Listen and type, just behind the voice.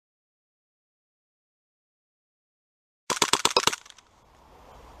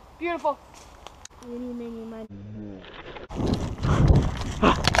Beautiful.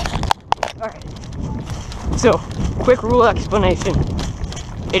 Alright. So, quick rule explanation.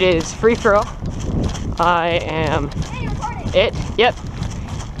 It is free for all. I am it. Yep.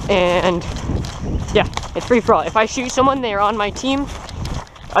 And yeah, it's free for all. If I shoot someone, they're on my team.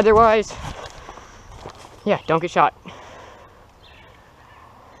 Otherwise, yeah, don't get shot.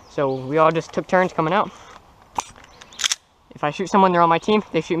 So we all just took turns coming out. If I shoot someone, they're on my team.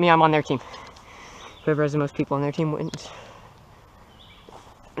 They shoot me, I'm on their team. Whoever has the most people on their team wins.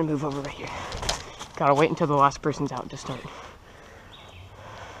 I'm gonna move over right here. Gotta wait until the last person's out to start.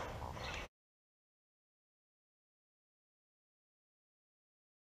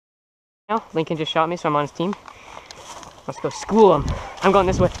 Now, Lincoln just shot me, so I'm on his team. Let's go school him. I'm going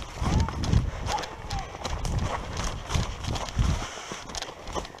this way.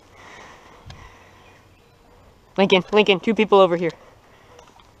 Lincoln, 2 people over here.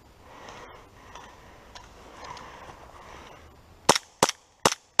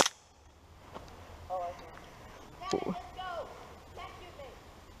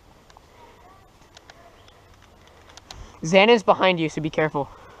 Xana's behind you, so be careful.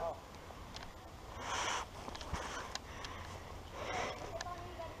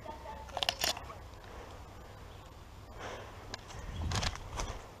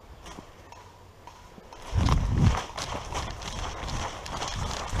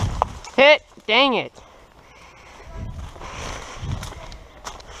 Hit! Dang it!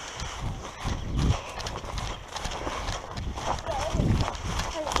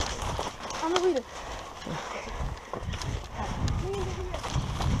 I'm the leader.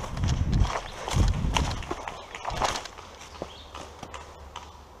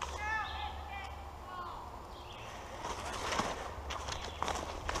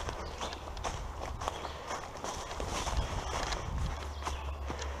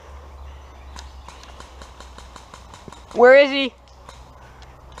 Where is he?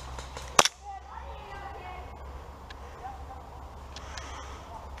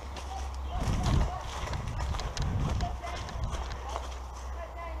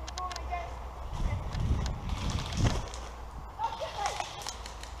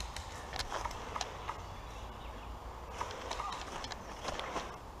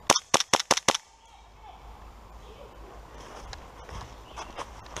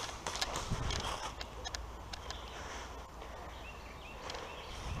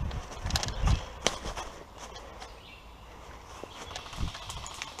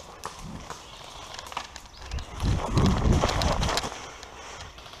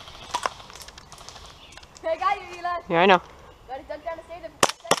 Hey, I got you, Eli. Yeah, I know. Gotta duck down to save him.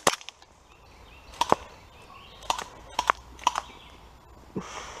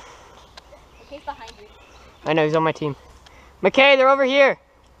 He's behind you. I know, he's on my team. McKay, they're over here.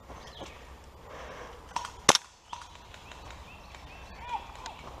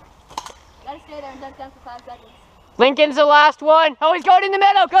 Gotta stay there and duck down for 5 seconds. Lincoln's the last one. Oh, he's going in the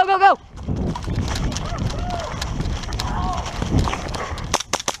middle. Go, go, go.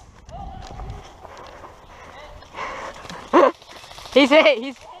 He's hit.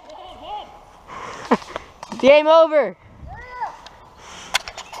 He's game over.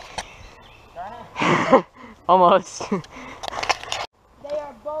 Almost. They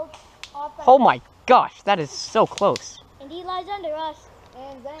are both offensive. Oh my gosh, that is so close. And Eli's under us.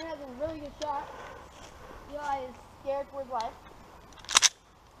 And Zan has a really good shot. Eli is scared for his life.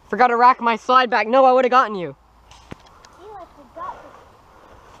 Forgot to rack my slide back. No, I would have gotten you. Eli forgot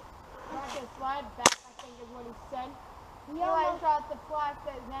Not gonna slide back, I think is what he said. Eli shot the flash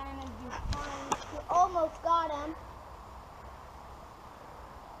that Zan is behind. We almost got him.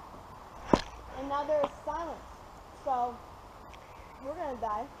 And now there is silence. So, we're gonna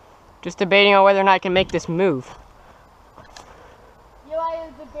die. Just debating on whether or not I can make this move. Eli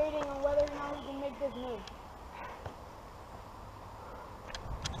is debating on whether or not he can make this move.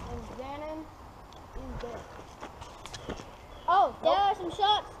 And Xanon is dead. Oh, there are some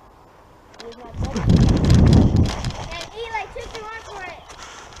shots. He is not dead. And Eli took the run for it.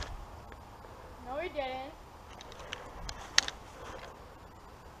 No, he didn't.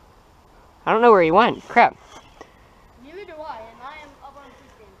 I don't know where he went. Crap. Neither do I, and I am up on the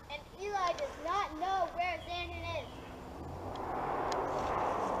screen. And Eli does not know where Xanon is.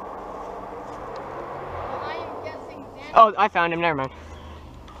 Well, I am guessing Xanon. Oh, I found him. Never mind.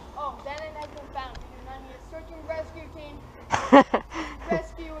 Oh, Xanon has been found. We do not need a search and rescue team.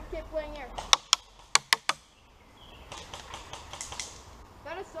 Rescue a kid playing airsoft.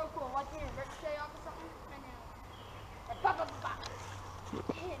 That is so cool. Watching it ricochet off of something. I know. Like, pop, pop, pop, pop.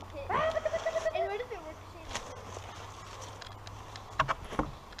 And where does it ricochet?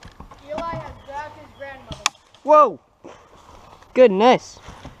 Whoa! Goodness.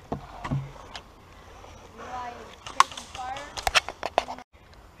 Eli is taking fire.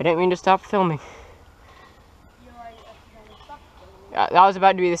 I didn't mean to stop filming. Eli accidentally stopped filming. That was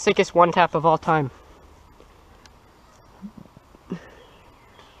about to be the sickest one tap of all time. I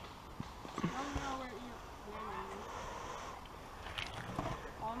don't know where you landed.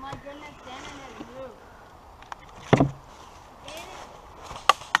 Oh my goodness, Dannon has moved.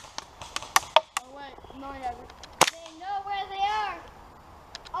 Oh wait, no he hasn't. They know where they are.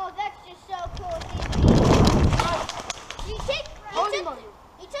 Oh, that's just so cool. He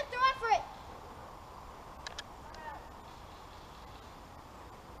took the run for it.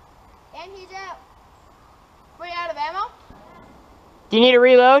 And he's out. Wait, out of ammo? Do you need a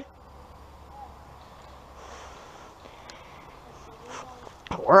reload?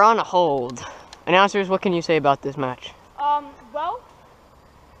 We're on a hold. Announcers, what can you say about this match? Well,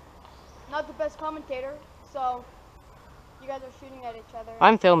 not the best commentator, so you guys are shooting at each other.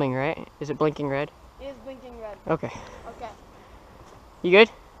 I'm filming, right? Is it blinking red? It is blinking red. Okay. Okay. You good?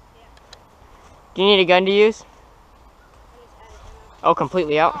 Yeah. Do you need a gun to use? Oh,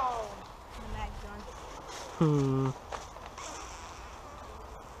 completely out? Oh.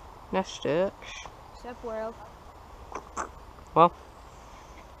 Next up. Except world. Well,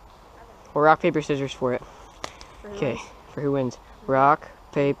 we'll rock, paper, scissors for it. Okay, for who wins. Rock,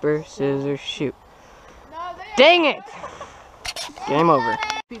 paper, scissors, shoot. No, Dang it! Game over.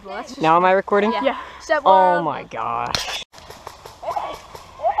 people. That's just Now am I recording? yeah. Except Oh world. my gosh.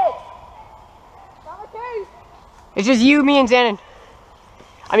 It's just you, me, and Xanon.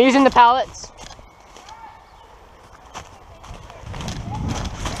 I'm using the pallets.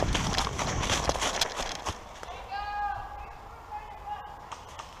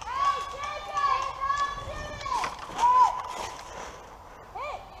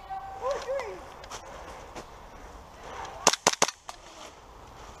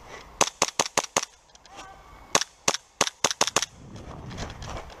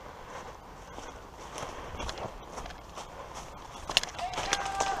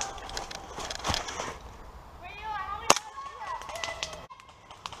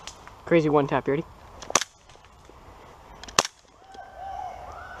 Crazy one tap, you ready?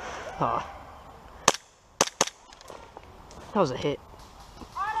 Ah. That was a hit.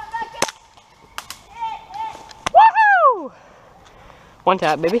 Woohoo! One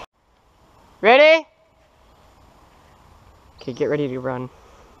tap, baby. Ready? Okay, get ready to run.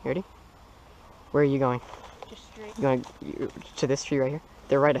 You ready? Where are you going? Just straight. You going to this tree right here?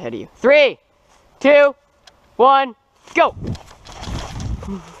 They're right ahead of you. 3, 2, 1, go!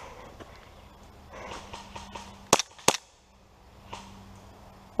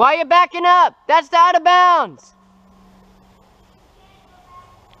 Why are you backing up? That's the out of bounds.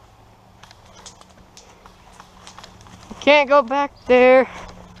 You can't go back there.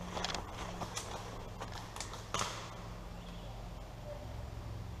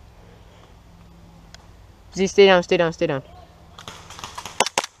 Z, stay down, stay down, stay down.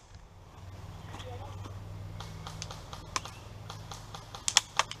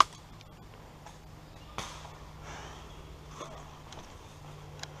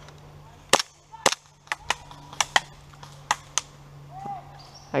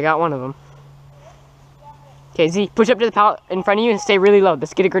 I got one of them. Okay, Z, push up to the pallet in front of you and stay really low.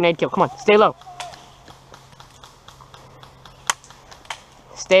 Let's get a grenade kill. Come on, stay low.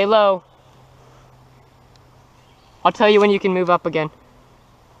 Stay low. I'll tell you when you can move up again.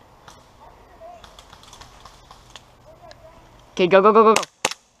 Okay, go, go, go, go, go.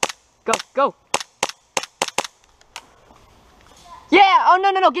 Go, go. Yeah! Oh,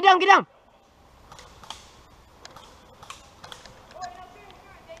 no, no, no. Get down, get down.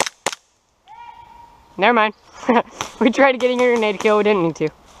 Never mind. We tried getting a grenade kill, we didn't need to.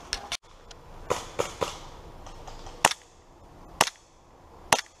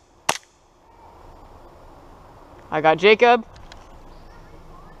 I got Jacob.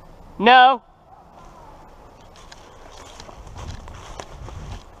 No.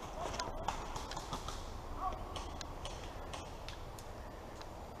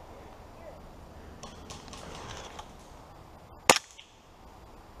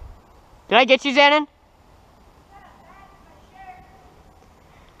 Did I get you, Xanon?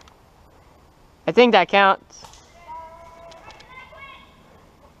 I think that counts.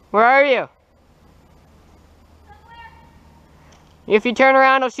 Where are you? If you turn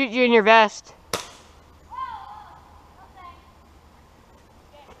around, I'll shoot you in your vest.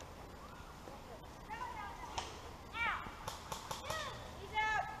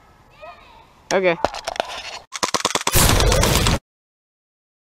 Okay.